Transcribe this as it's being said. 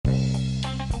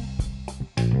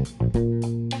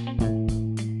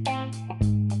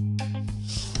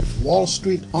Wall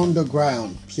Street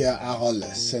Underground, Pierre-Harold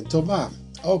Saint-Thomas.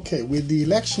 Okay, with the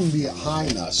election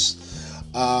behind us,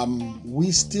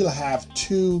 we still have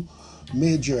two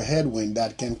major headwinds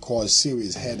that can cause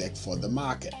serious headache for the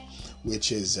market,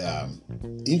 which is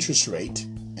interest rate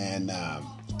and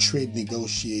trade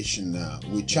negotiation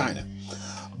with China.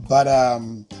 But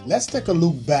let's take a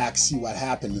look back, see what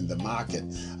happened in the market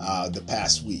the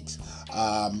past weeks.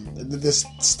 The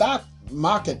stock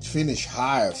market finished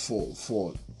higher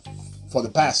for the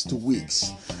past 2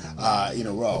 weeks in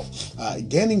a row,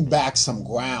 gaining back some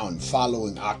ground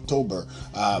following October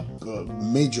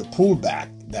major pullback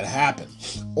that happened.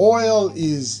 Oil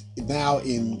is now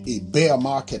in a bear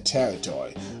market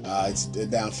territory. It's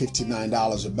down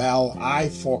 $59 a barrel. I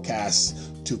forecast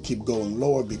to keep going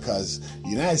lower because the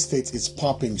United States is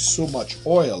pumping so much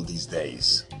oil these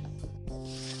days.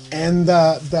 And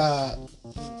the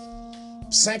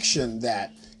sanction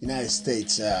that United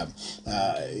States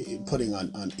putting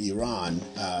on Iran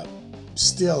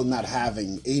still not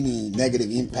having any negative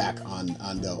impact on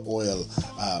the oil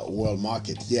world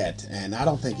market yet, and I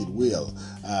don't think it will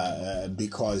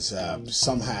because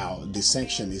somehow the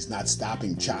sanction is not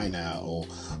stopping China or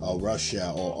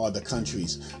Russia or other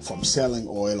countries from selling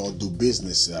oil or do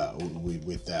business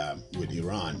with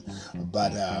Iran.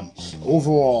 But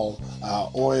overall,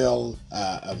 oil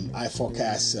I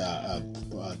forecast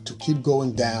to keep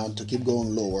going down, to keep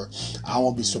going lower. I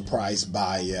won't be surprised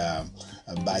by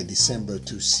December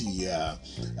to see a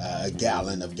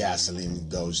gallon of gasoline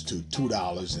goes to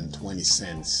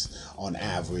 $2.20 on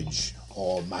average,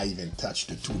 or might even touch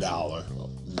the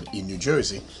 $2 in New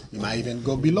Jersey. You might even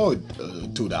go below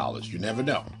 $2. You never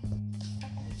know.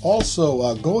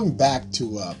 Also, going back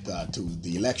to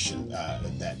the election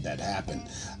that happened,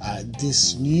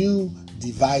 this new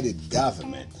divided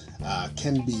government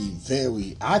can be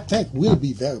will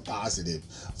be very positive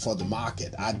for the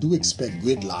market. I do expect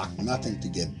gridlock, nothing to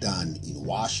get done in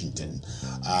Washington.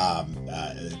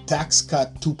 Tax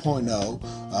cut 2.0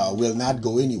 will not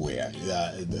go anywhere.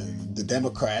 The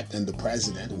Democrat and the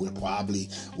president will probably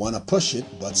want to push it,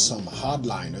 but some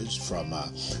hardliners from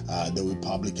the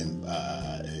Republican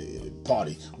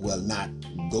Party will not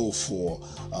go for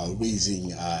raising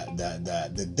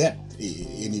the debt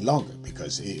any longer,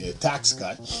 because a tax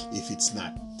cut, if it's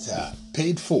not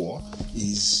paid for,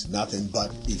 is nothing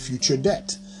but a future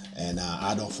debt. And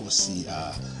I don't foresee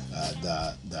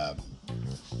the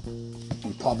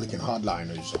Republican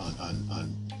hardliners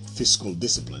on fiscal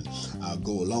discipline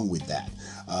go along with that.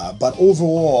 But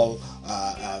overall,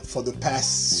 for the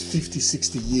past 50,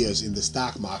 60 years in the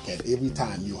stock market, every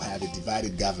time you have a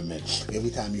divided government, every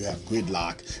time you have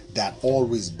gridlock, that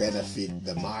always benefit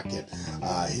the market.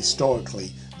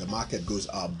 Historically, the market goes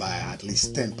up by at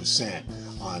least 10%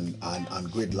 on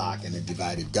gridlock and a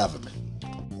divided government.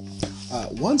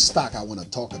 One stock I want to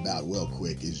talk about real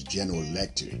quick is General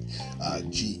Electric,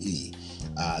 GE.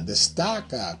 The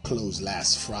stock closed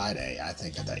last Friday, I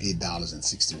think, at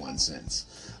 $8.61.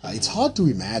 It's hard to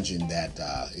imagine that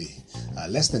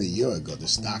less than a year ago the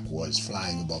stock was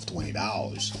flying above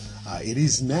 $20. It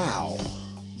is now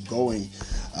going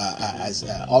as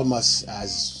almost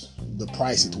as the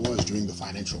price it was during the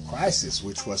financial crisis,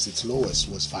 which was its lowest,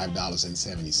 was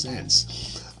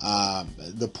 $5.70.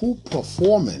 The poor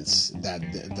performance that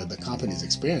the company is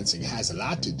experiencing has a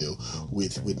lot to do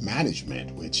with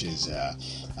management, which is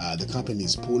the company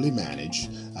is poorly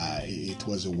managed. It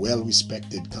was a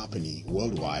well-respected company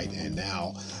worldwide, and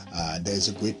now there's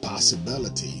a great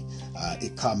possibility a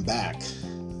comeback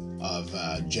of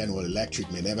General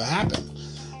Electric may never happen.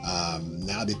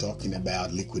 Now they're talking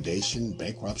about liquidation,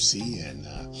 bankruptcy, and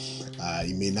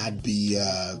it may not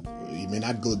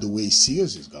go the way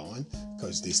Sears is going,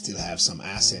 because they still have some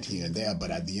asset here and there.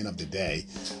 But at the end of the day,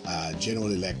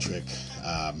 General Electric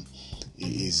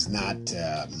is not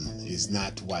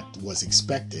what was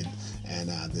expected, and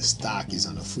the stock is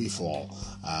on a free fall.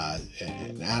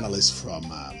 An analyst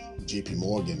from J.P.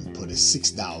 Morgan put a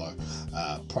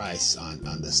 $6 price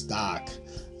on the stock.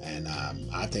 And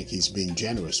I think he's being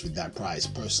generous with that price.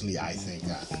 Personally, I think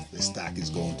the stock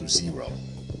is going to zero.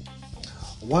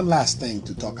 One last thing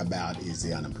to talk about is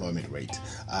the unemployment rate.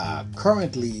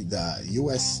 Currently, the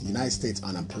United States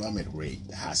unemployment rate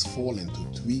has fallen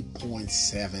to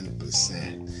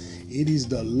 3.7%. It is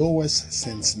the lowest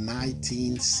since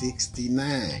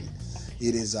 1969.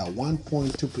 It is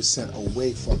 1.2%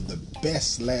 away from the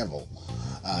best level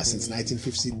since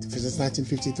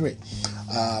 1953.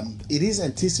 It is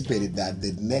anticipated that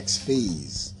the next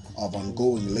phase of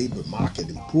ongoing labor market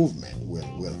improvement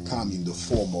will come in the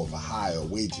form of higher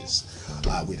wages.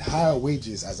 With higher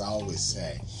wages, as I always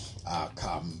say,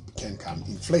 can come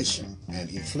inflation, and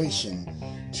inflation,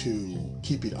 to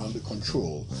keep it under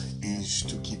control, is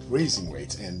to keep raising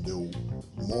rates, and the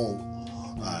more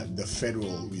the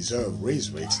Federal Reserve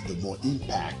raise rates, the more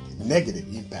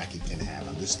negative impact it can have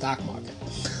on the stock market.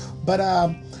 But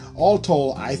all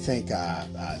told, I think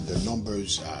the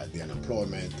numbers, the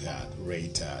unemployment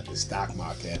rate, the stock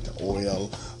market,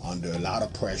 oil under a lot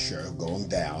of pressure going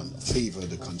down, favor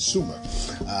the consumer.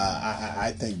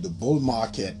 I think the bull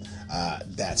market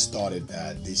that started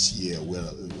this year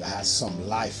has some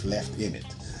life left in it.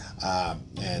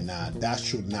 And that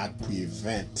should not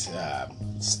prevent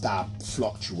stop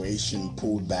fluctuation,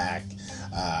 pullback,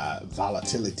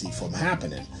 volatility from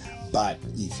happening. But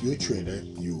if you're a trader,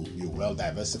 you're well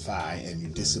diversified and you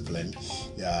discipline,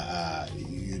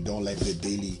 you don't let the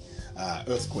daily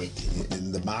earthquake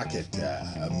in the market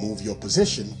move your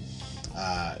position,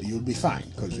 you'll be fine.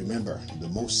 Because remember, the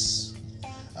most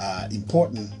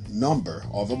important number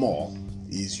of them all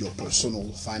is your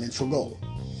personal financial goal.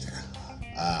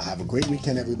 Have a great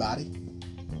weekend, everybody.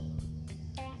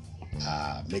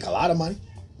 Make a lot of money.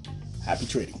 Happy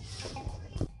trading.